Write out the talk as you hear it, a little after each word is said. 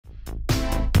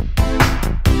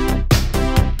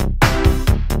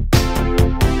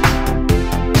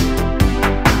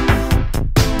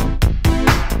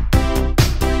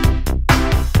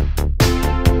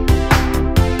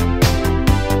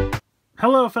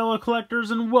Hello fellow collectors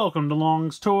and welcome to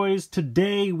Long's Toys.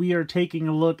 Today we are taking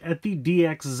a look at the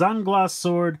DX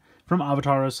ZANGLASSWORD from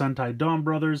Avataro Sentai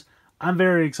DonBrothers. I'm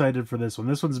very excited for this one.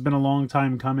 This one's been a long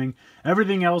time coming.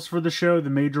 Everything else for the show, the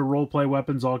major roleplay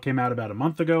weapons, all came out about a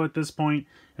month ago at this point,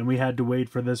 and we had to wait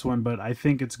for this one, but I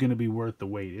think it's going to be worth the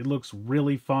wait. It looks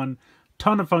really fun.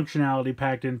 Ton of functionality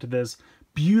packed into this.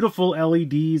 Beautiful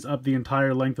LEDs up the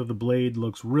entire length of the blade.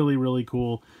 Looks really, really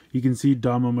cool. You can see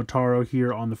Momotaro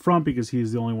here on the front because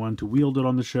he's the only one to wield it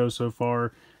on the show so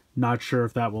far. Not sure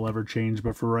if that will ever change,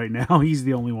 but for right now, he's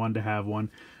the only one to have one.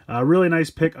 Really nice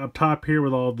pick up top here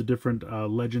with all of the different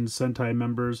Legend Sentai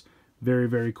members. Very,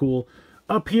 very cool.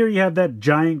 Up here, you have that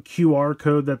giant QR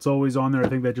code that's always on there. I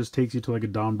think that just takes you to like a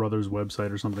DonBrothers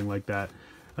website or something like that.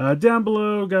 Down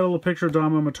below, got a little picture of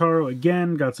Momotaro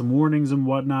again. Got some warnings and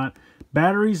whatnot.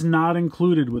 Batteries not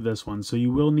included with this one, so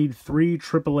you will need 3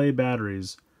 AAA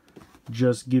batteries.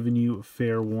 Just giving you a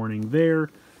fair warning there.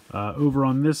 Over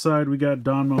on this side, we got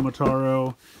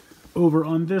Momotaro. Over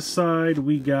on this side,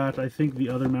 we got, I think, the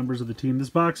other members of the team. This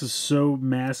box is so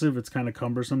massive, it's kind of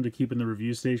cumbersome to keep in the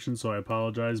review station, so I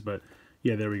apologize. But,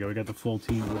 yeah, there we go. We got the full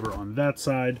team over on that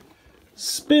side.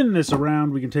 Spin this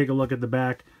around. We can take a look at the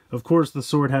back. Of course, the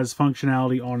sword has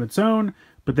functionality on its own,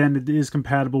 but then it is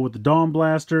compatible with the Dawn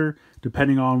Blaster.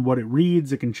 Depending on what it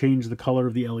reads, it can change the color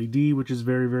of the LED, which is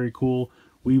very, very cool.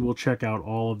 We will check out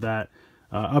all of that.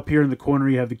 Up here in the corner,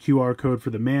 you have the QR code for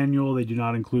the manual. They do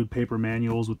not include paper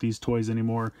manuals with these toys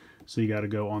anymore, so you got to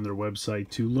go on their website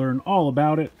to learn all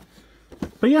about it.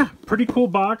 But yeah, pretty cool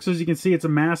box. As you can see, it's a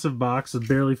massive box. It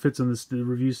barely fits in the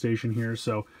review station here,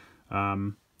 so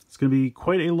it's going to be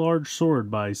quite a large sword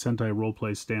by Sentai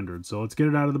Roleplay standards. So let's get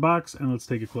it out of the box and let's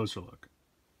take a closer look.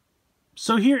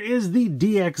 So here is the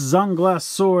DX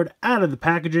ZANGLASSWORD out of the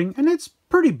packaging, and it's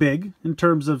pretty big in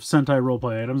terms of Sentai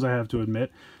Roleplay items, I have to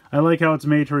admit. I like how it's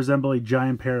made to resemble a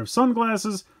giant pair of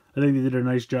sunglasses. I think they did a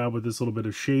nice job with this little bit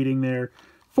of shading there.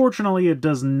 Fortunately, it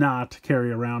does not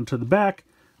carry around to the back,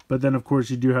 but then of course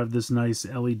you do have this nice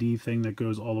LED thing that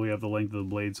goes all the way up the length of the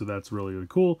blade, so that's really, really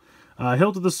cool.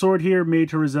 Hilt of the sword here, made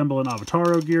to resemble an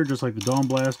Avataro gear, just like the Dawn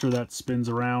Blaster that spins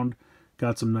around.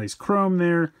 Got some nice chrome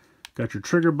there. Got your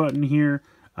trigger button here.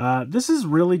 This is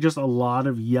really just a lot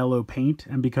of yellow paint,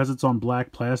 and because it's on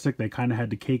black plastic, they kind of had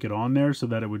to cake it on there so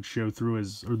that it would show through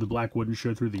or the black wouldn't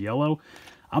show through the yellow.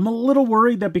 I'm a little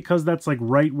worried that because that's like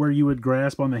right where you would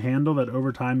grasp on the handle, that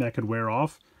over time that could wear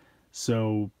off.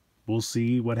 So we'll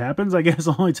see what happens. I guess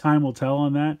only time will tell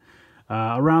on that.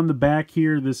 Around the back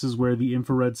here, this is where the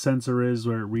infrared sensor is,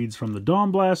 where it reads from the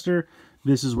Dawn Blaster.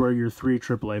 This is where your 3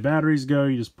 AAA batteries go.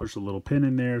 You just push a little pin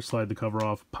in there, slide the cover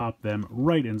off, pop them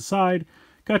right inside.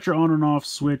 Got your on and off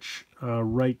switch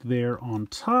right there on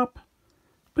top.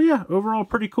 But yeah, overall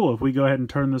pretty cool. If we go ahead and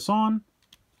turn this on.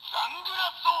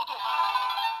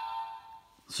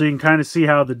 So you can kind of see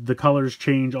how the colors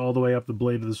change all the way up the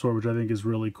blade of the sword, which I think is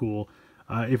really cool.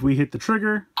 If we hit the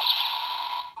trigger,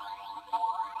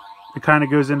 it kind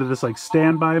of goes into this like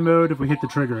standby mode. If we hit the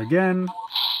trigger again,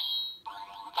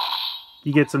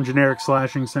 you get some generic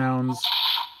slashing sounds,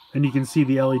 and you can see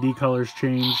the LED colors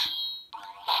change.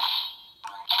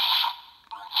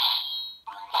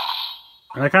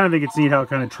 And I kind of think it's neat how it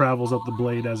kind of travels up the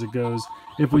blade as it goes.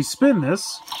 If we spin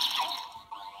this,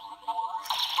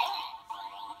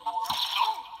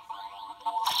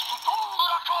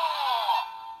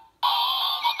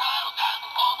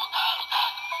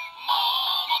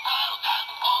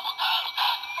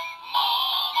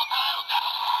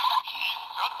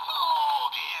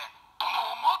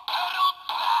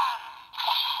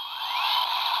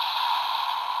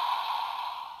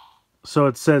 so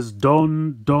it says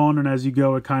Don, Don, and as you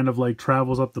go, it kind of like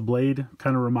travels up the blade.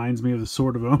 Kind of reminds me of the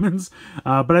Sword of Omens.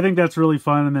 But I think that's really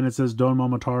fun. And then it says Don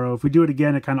Momotaro. If we do it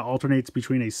again, it kind of alternates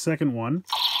between a second one.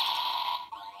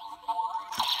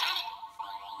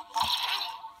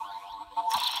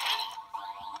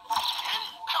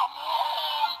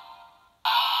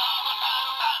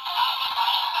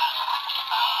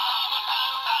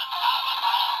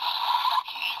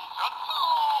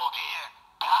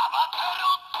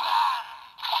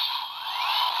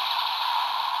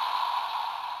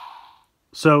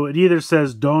 So it either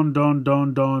says Don, Don,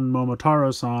 Don, Don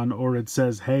Momotaro-san, or it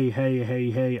says Hey, Hey, Hey,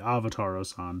 Hey,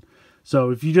 Avataro-san. So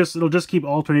if you it'll just keep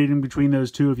alternating between those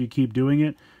two if you keep doing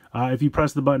it. If you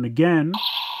press the button again,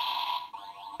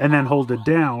 and then hold it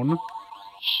down,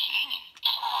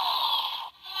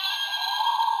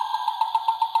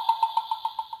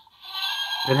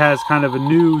 it has kind of a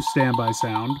new standby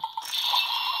sound.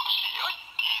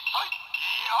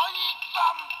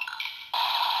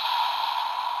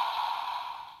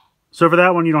 So for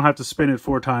that one, you don't have to spin it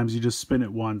 4 times. You just spin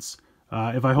it once.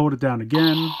 If I hold it down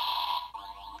again,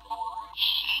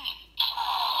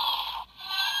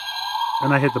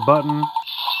 and I hit the button,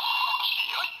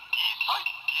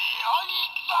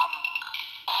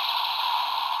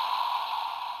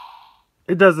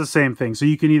 it does the same thing. So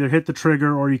you can either hit the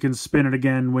trigger or you can spin it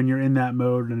again when you're in that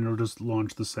mode and it'll just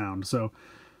launch the sound. So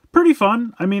pretty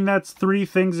fun. I mean, that's 3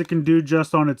 things it can do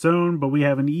just on its own, but we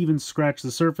haven't even scratched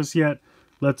the surface yet.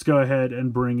 Let's go ahead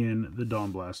and bring in the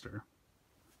Dawn Blaster.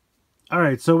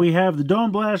 Alright, so we have the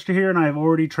Dawn Blaster here, and I've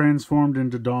already transformed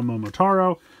into Dawn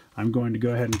Momotaro. I'm going to go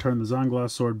ahead and turn the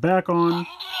ZANGLASSWORD back on.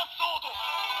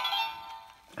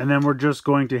 And then we're just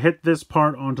going to hit this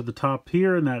part onto the top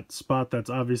here, in that spot that's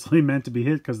obviously meant to be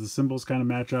hit because the symbols kind of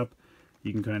match up.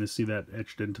 You can kind of see that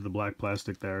etched into the black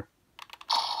plastic there.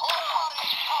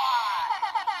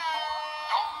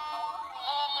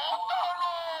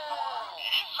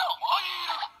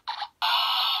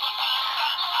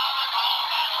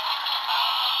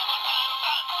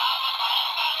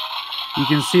 You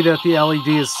can see that the LED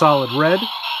is solid red.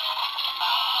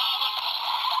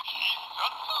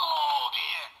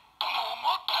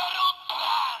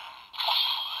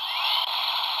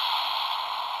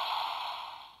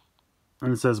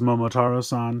 And it says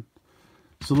Momotaro-san.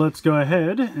 So let's go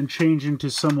ahead and change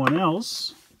into someone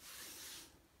else.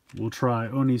 We'll try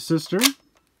Oni's sister.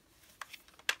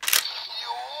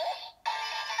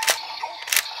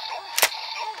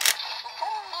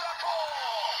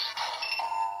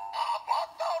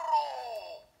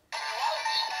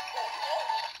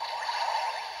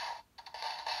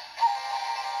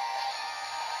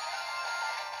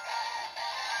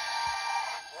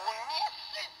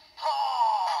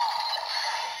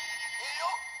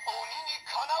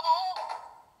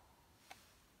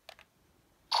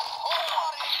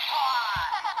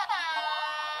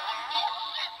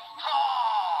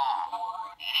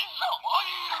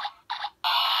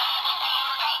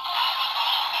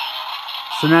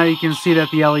 So now you can see that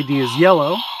the LED is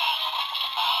yellow.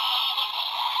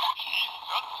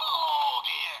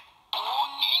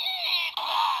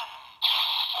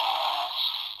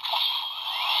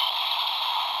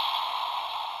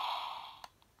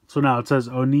 So now it says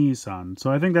Oni-san.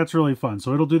 So I think that's really fun.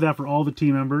 So it'll do that for all the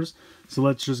team members. So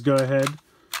let's just go ahead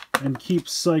and keep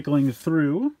cycling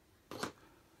through.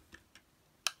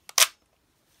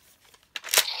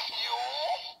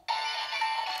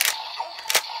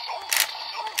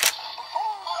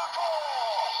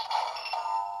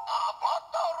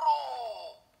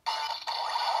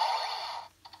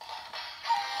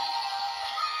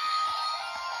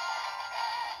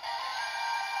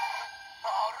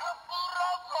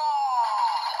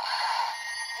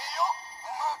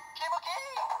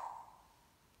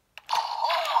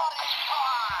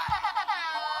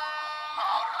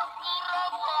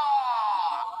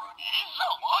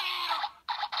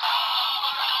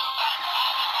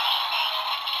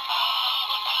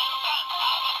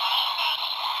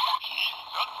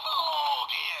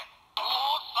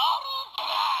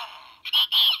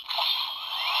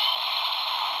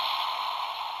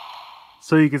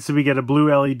 So you can see we get a blue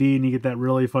LED and you get that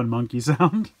really fun monkey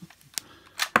sound.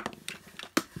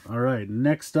 Alright,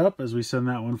 next up, as we send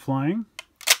that one flying,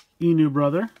 Inu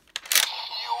Brother.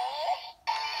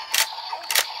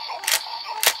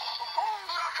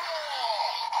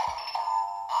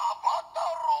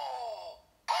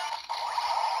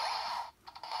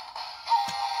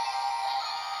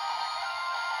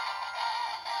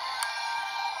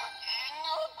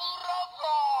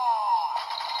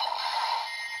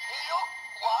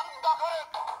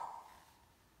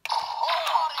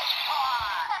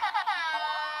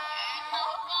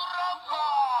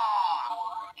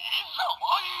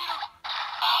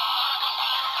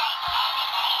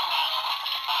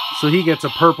 So he gets a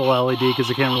purple LED because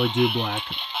it can't really do black.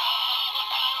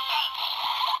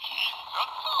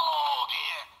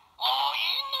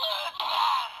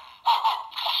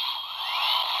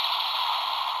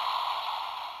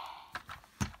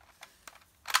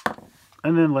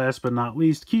 And then last but not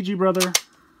least, Kiji Brother.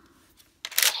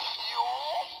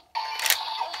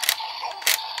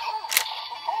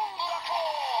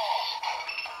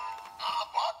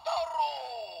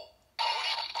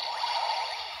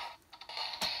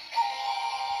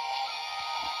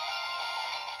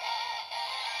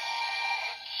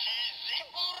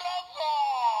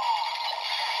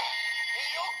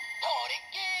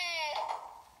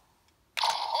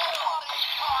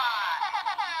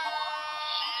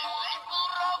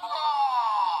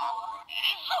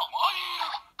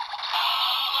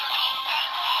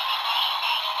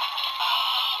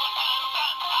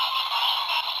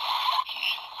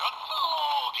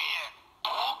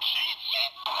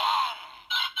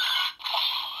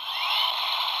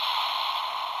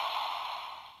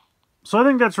 So I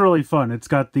think that's really fun. It's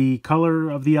got the color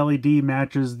of the LED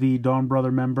matches the Dawn Brother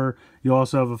member. You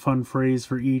also have a fun phrase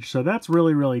for each. So that's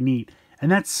really, really neat. And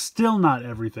that's still not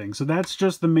everything. So that's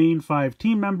just the main 5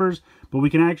 team members. But we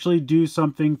can actually do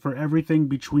something for everything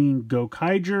between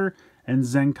Gokaiger and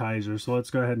Zenkaiger. So let's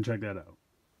go ahead and check that out.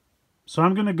 So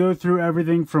I'm going to go through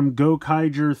everything from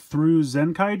Gokaiger through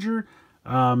Zenkaiger.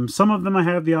 Some of them I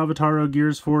have the Avataro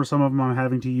gears for. Some of them I'm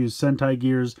having to use Sentai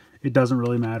gears. It doesn't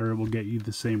really matter. It will get you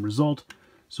the same result.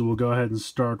 So we'll go ahead and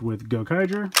start with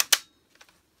Gokaiger.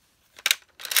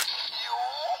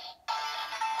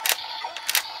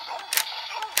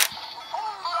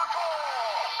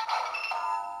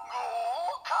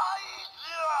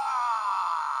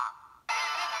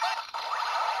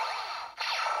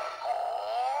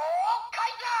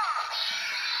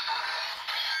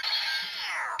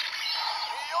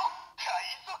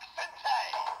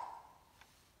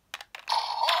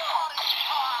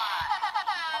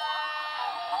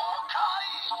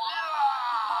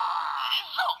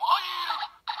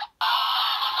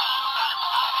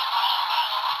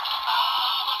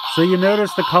 So you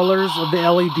notice the colors of the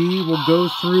LED will go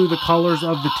through the colors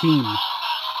of the team.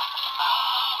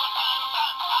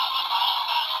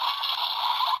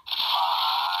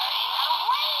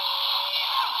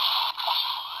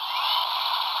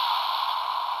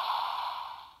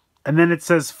 And then it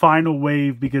says Final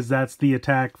Wave because that's the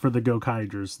attack for the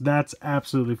Gokaigers. That's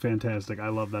absolutely fantastic. I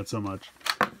love that so much.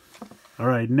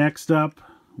 Alright, next up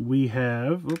we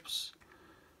have,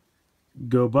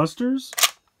 Go Busters.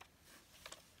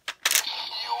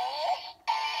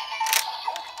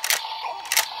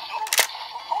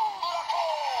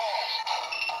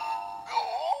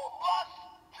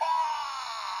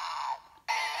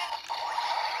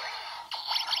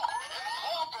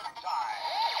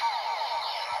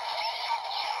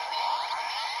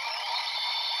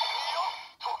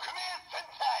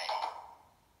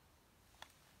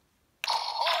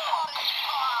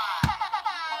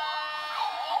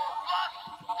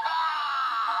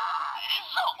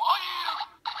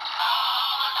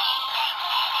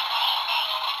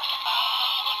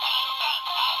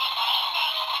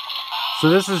 So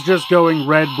this is just going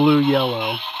red, blue,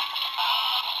 yellow.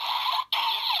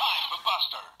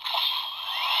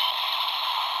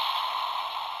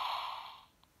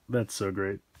 That's so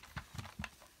great.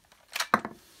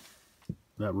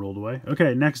 That rolled away.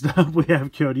 Okay, next up we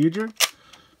have Kyoryuger.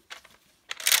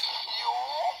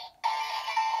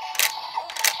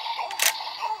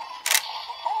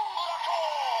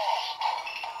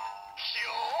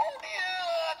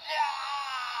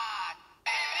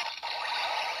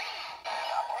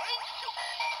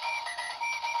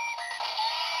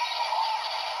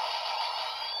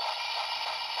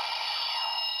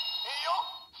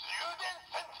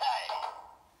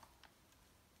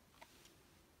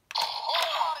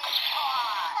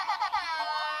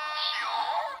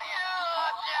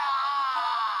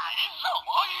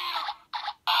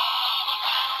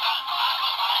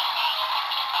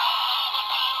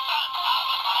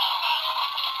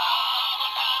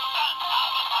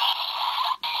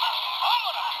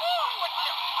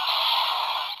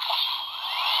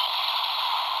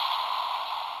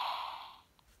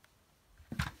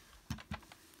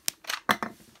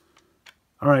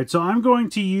 Alright, so I'm going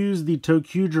to use the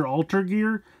Tokuger Alter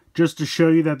Gear just to show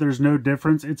you that there's no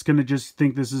difference. It's going to just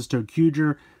think this is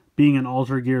Tokuger. Being an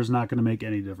Alter Gear is not going to make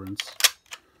any difference.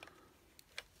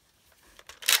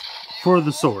 For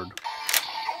the sword.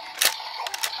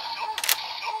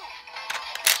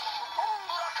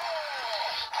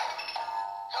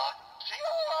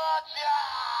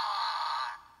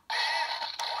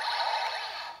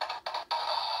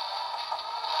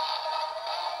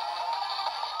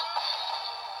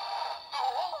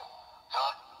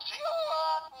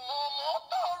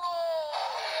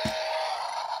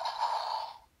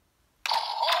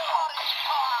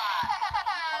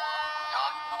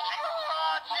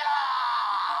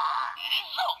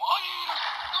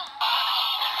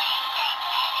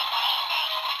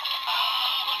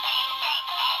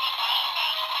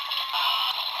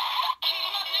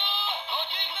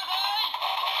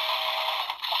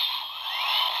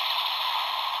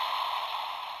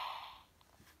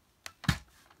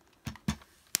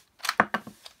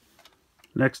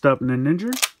 Next up, Ninja.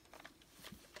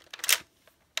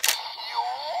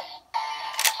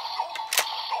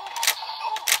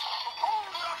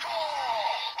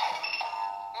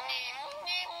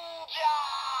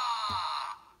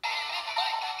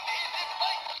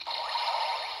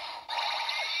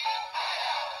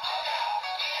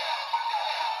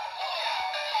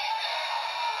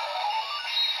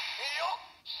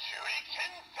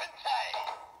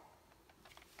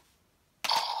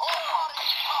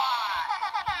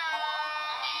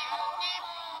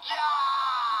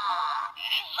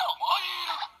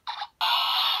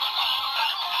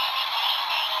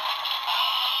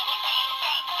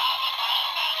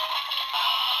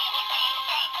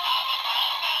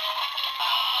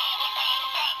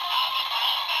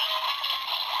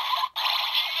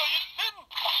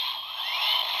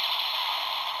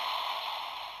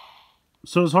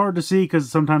 So it's hard to see because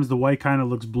sometimes the white kind of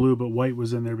looks blue, but white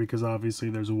was in there because obviously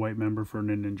there's a white member for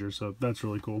Ninja, so that's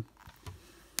really cool.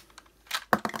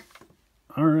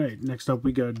 Alright, next up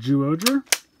we got Zyuohger.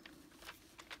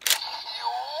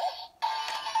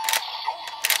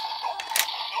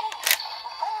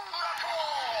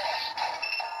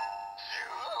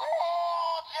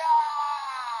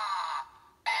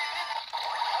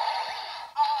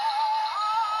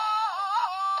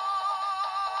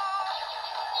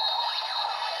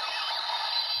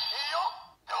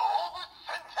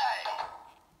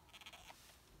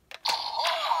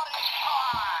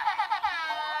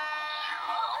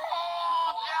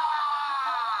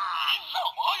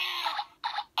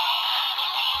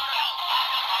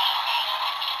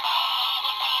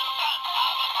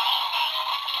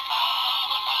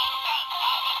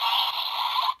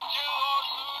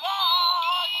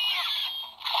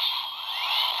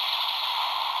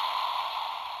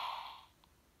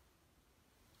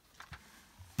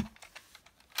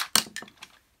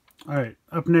 Alright,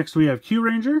 up next we have Q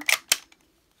Ranger.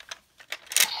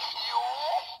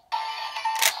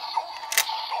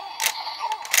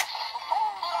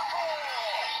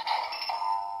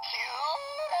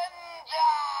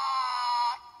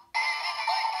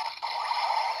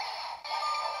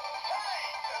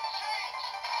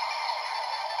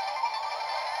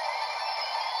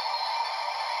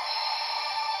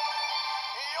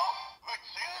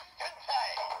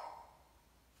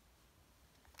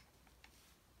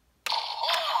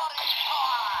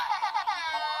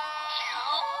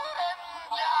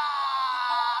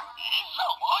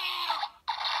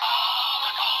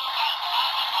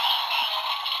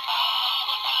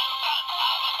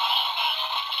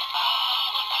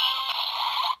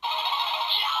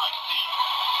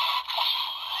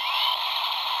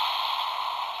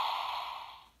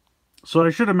 So I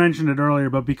should have mentioned it earlier,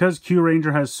 but because Q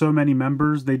Ranger has so many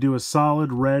members, they do a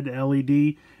solid red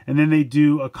LED, and then they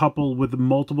do a couple with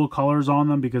multiple colors on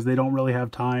them because they don't really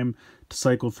have time to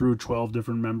cycle through 12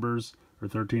 different members, or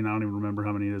 13, I don't even remember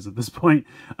how many it is at this point.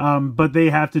 But they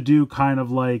have to do kind of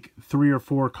like 3 or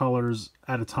 4 colors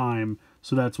at a time,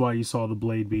 so that's why you saw the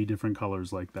blade be different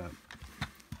colors like that.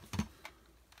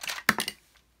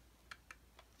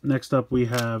 Next up we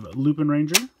have Lupin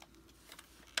Ranger.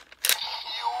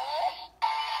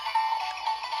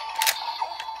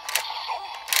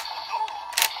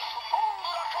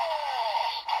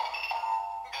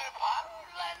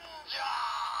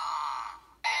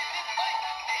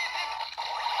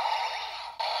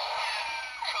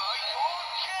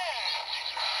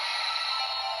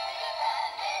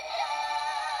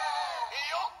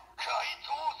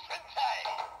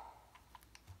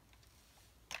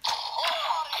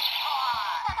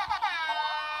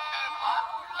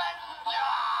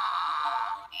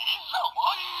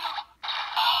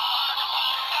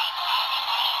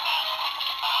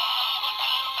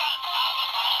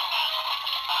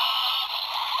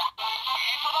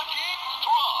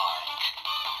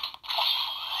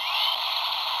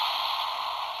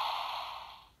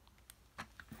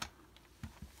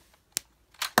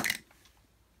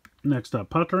 Next up,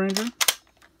 Pata Ranger.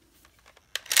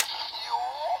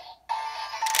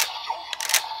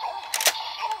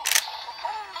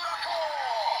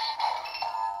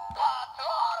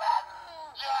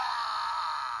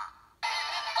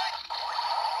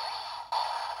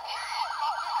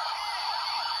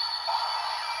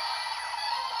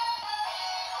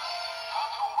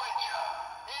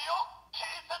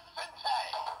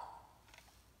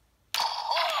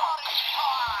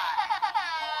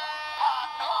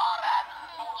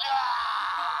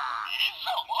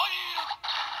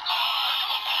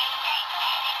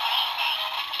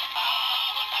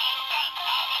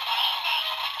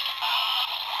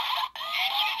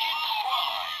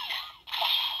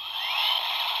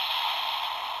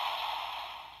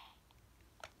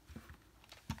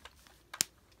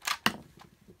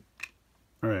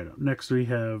 Alright, up next we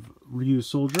have Ryu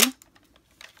Soldier.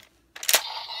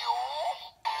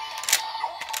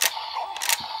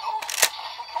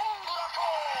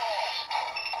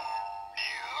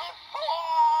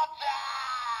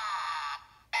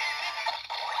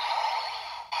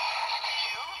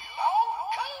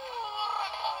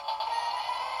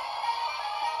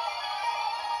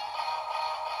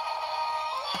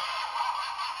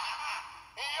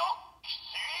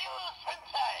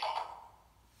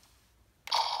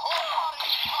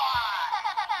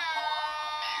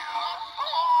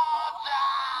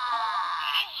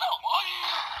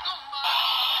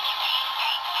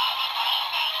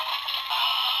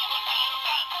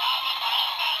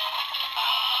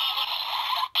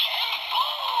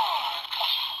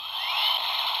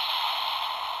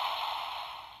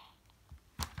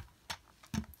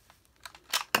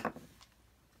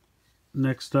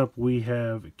 Next up we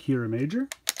have Kira Major.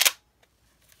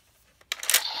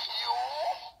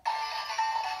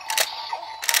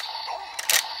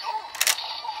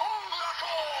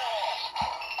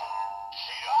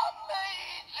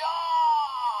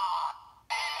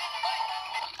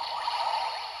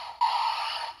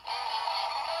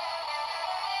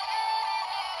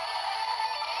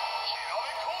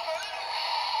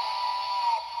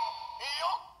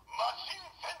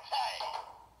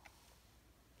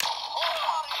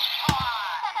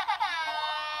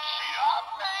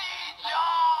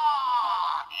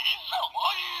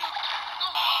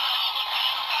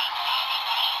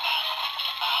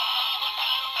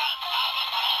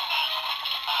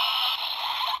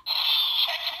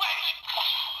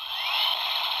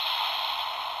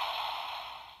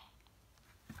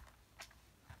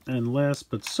 And last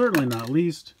but certainly not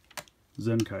least,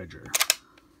 Zenkaiger.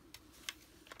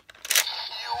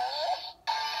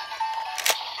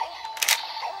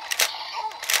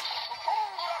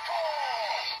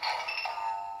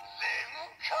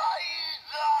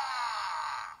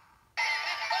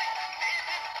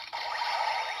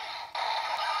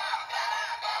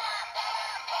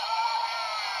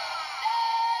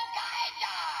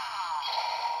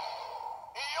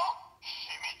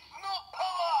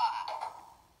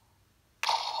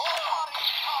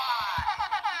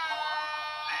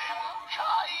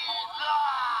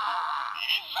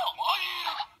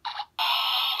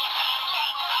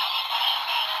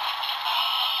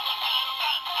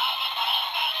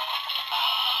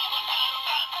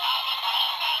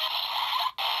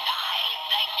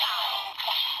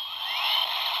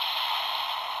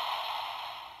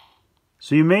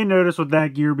 So you may notice with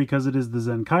that gear, because it is the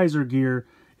Zenkaiger gear,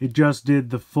 it just did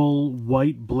the full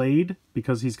white blade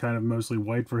because he's kind of mostly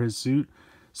white for his suit.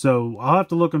 So I'll have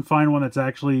to look and find one that's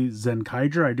actually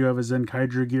Zenkaiger. I do have a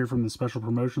Zenkaiger gear from the special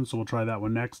promotion, so we'll try that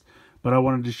one next. But I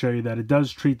wanted to show you that it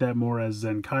does treat that more as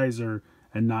Zenkaiger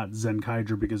and not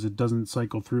Zenkaiger, because it doesn't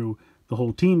cycle through the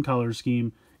whole team color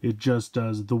scheme. It just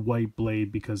does the white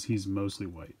blade because he's mostly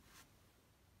white.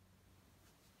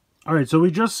 Alright, so we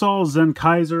just saw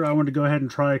Zenkaiger. I want to go ahead and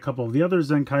try a couple of the other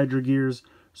Zenkaiger gears.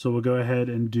 So we'll go ahead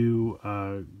and do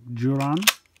Juran.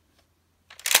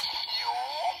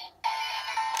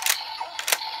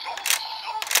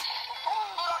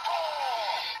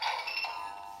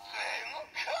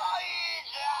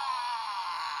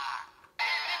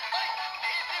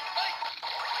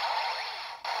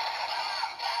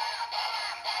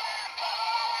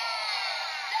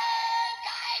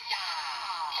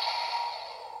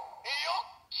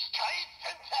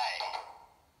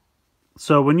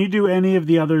 So when you do any of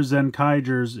the other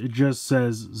Zenkaigers, it just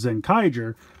says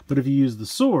Zenkaiger, but if you use the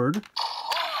sword,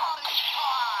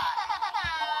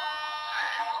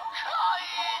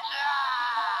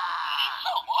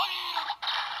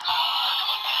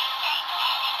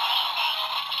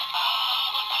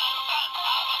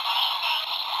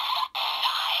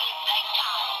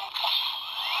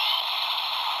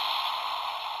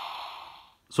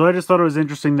 so I just thought it was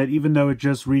interesting that even though it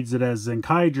just reads it as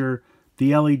Zenkaiger,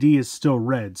 the LED is still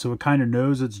red, so it kind of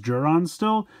knows it's Juran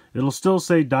still. It'll still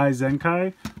say Dai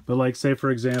Zenkai, but like, say for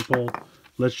example,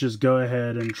 let's just go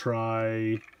ahead and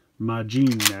try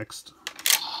Majin next.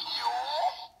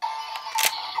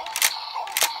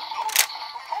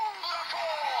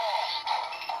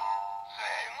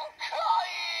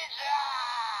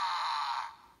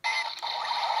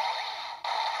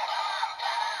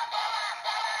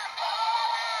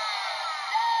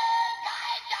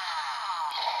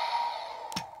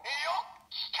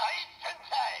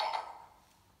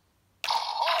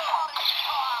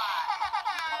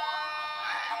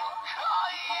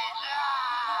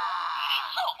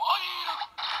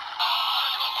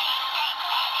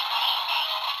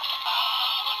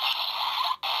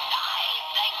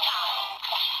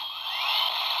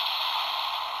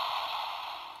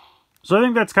 So I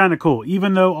think that's kind of cool.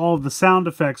 Even though all of the sound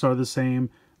effects are the same,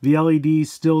 the LED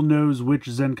still knows which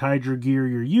Zenkaiger gear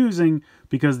you're using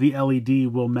because the LED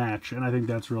will match, and I think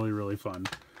that's really, really fun.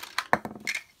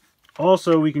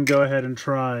 Also, we can go ahead and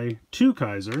try 2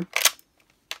 Kaiser.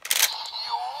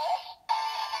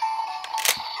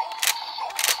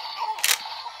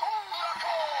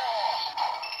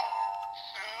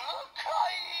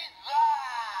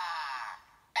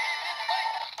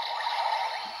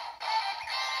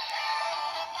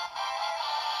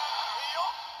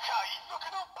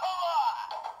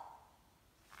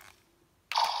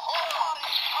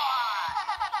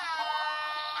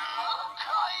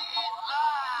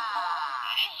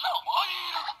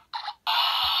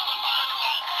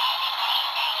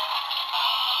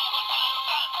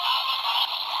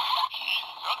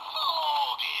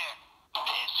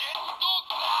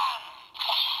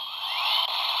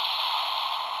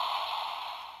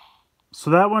 So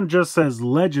that one just says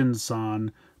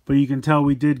Legend-san, but you can tell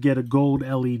we did get a gold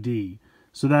LED.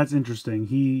 So that's interesting.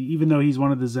 Even though he's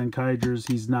one of the Zenkaigers,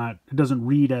 it doesn't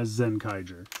read as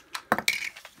Zenkaiger.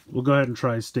 We'll go ahead and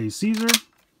try Stay Caesar.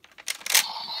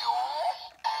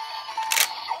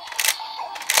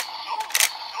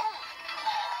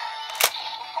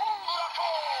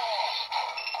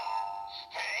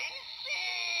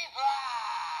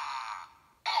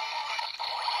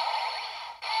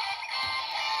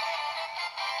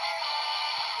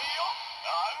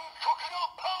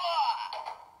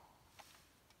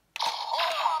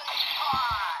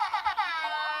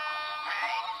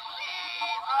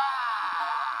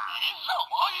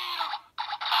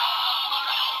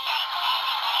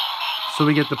 So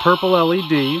we get the purple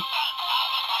LED.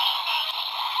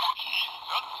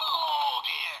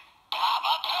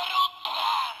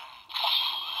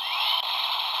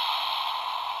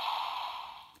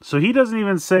 So he doesn't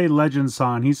even say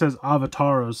Legend-san, he says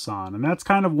Avataro-san, and that's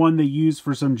kind of one they use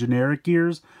for some generic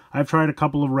gears. I've tried a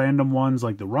couple of random ones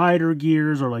like the Rider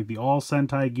gears or like the All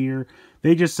Sentai gear.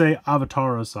 They just say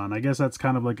Avataro-san. I guess that's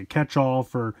kind of like a catch-all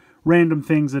for random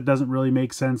things that doesn't really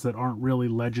make sense, that aren't really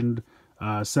Legend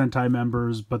Sentai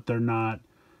members, but they're not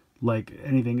like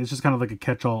anything. It's just kind of like a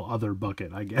catch-all other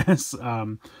bucket, I guess.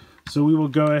 So we will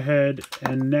go ahead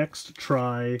and next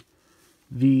try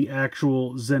the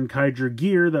actual Zenkaiger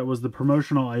gear that was the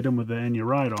promotional item with the Enya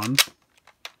Ride-on.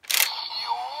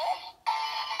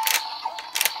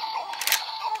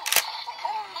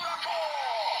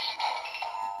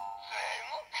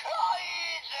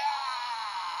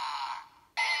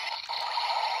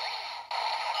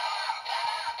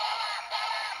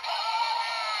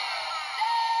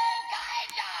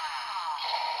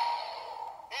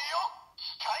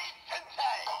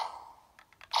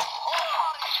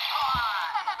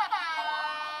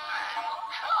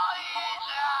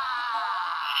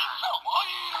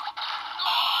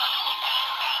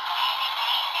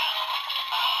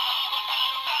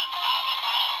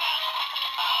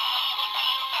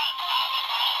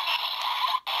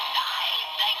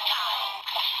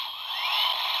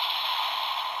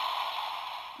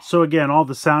 So again, all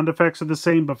the sound effects are the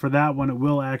same, but for that one, it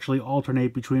will actually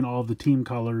alternate between all the team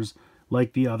colors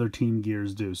like the other team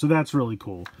gears do. So that's really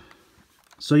cool.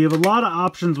 So you have a lot of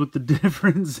options with the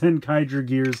different Zenkaiger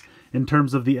gears in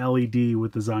terms of the LED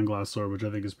with the ZANGLASSWORD, which I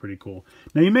think is pretty cool.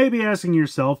 Now you may be asking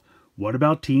yourself, what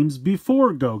about teams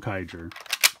before Gokaiger?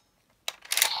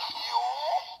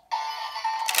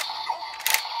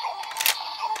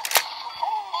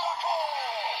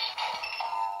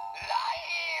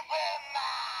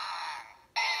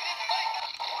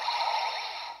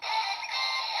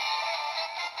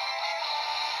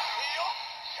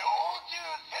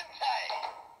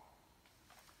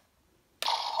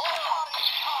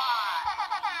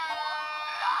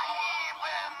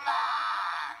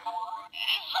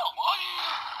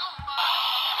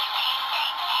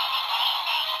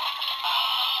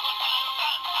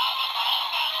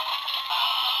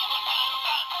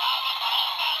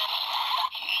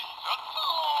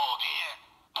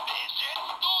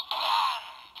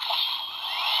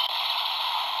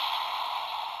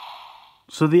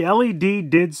 So the LED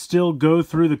did still go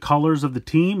through the colors of the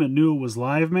team. It knew it was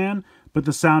Live Man, but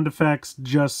the sound effects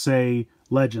just say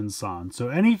Legend-san. So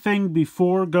anything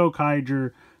before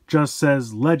Gokaiger just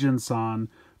says Legend-san,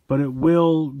 but it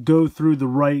will go through the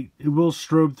right, it will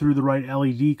strobe through the right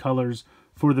LED colors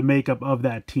for the makeup of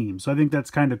that team. So I think that's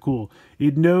kind of cool.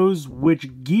 It knows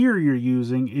which gear you're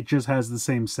using, it just has the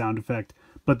same sound effect,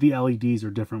 but the LEDs are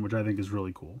different, which I think is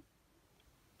really cool.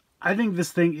 I think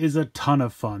this thing is a ton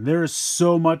of fun. There is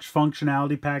so much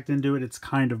functionality packed into it, it's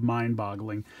kind of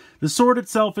mind-boggling. The sword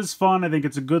itself is fun. I think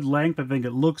it's a good length. I think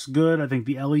it looks good. I think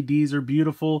the LEDs are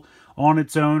beautiful. On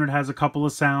its own, it has a couple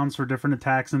of sounds for different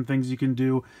attacks and things you can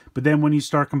do. But then when you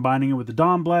start combining it with the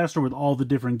Dawn Blaster, with all the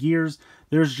different gears,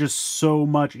 there's just so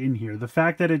much in here. The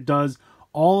fact that it does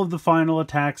all of the final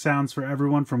attack sounds for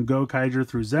everyone from Gokaiger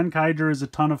through Zenkaiger is a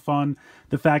ton of fun.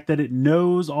 The fact that it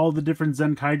knows all the different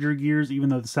Zenkaiger gears, even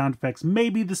though the sound effects may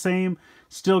be the same,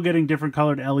 still getting different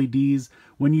colored LEDs.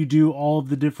 When you do all of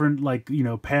the different, like, you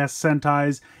know, past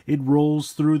Sentais, it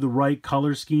rolls through the right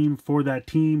color scheme for that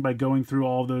team by going through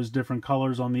all those different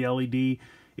colors on the LED.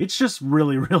 It's just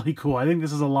really, really cool. I think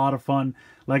this is a lot of fun.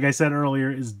 Like I said earlier,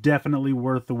 is definitely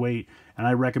worth the wait. And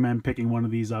I recommend picking one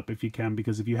of these up if you can,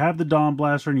 because if you have the Dawn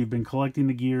Blaster and you've been collecting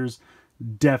the gears,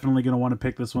 definitely going to want to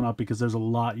pick this one up because there's a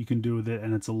lot you can do with it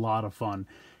and it's a lot of fun.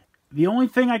 The only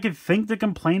thing I could think to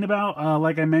complain about,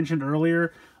 like I mentioned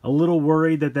earlier, a little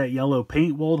worried that that yellow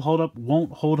paint won't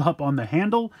hold up on the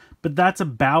handle, but that's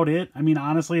about it. I mean,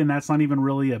 honestly, and that's not even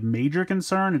really a major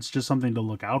concern. It's just something to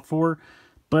look out for.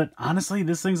 But honestly,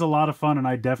 this thing's a lot of fun, and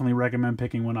I definitely recommend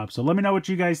picking one up. So let me know what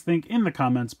you guys think in the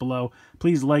comments below.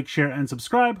 Please like, share, and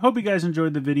subscribe. Hope you guys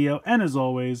enjoyed the video, and as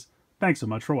always, thanks so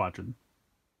much for watching.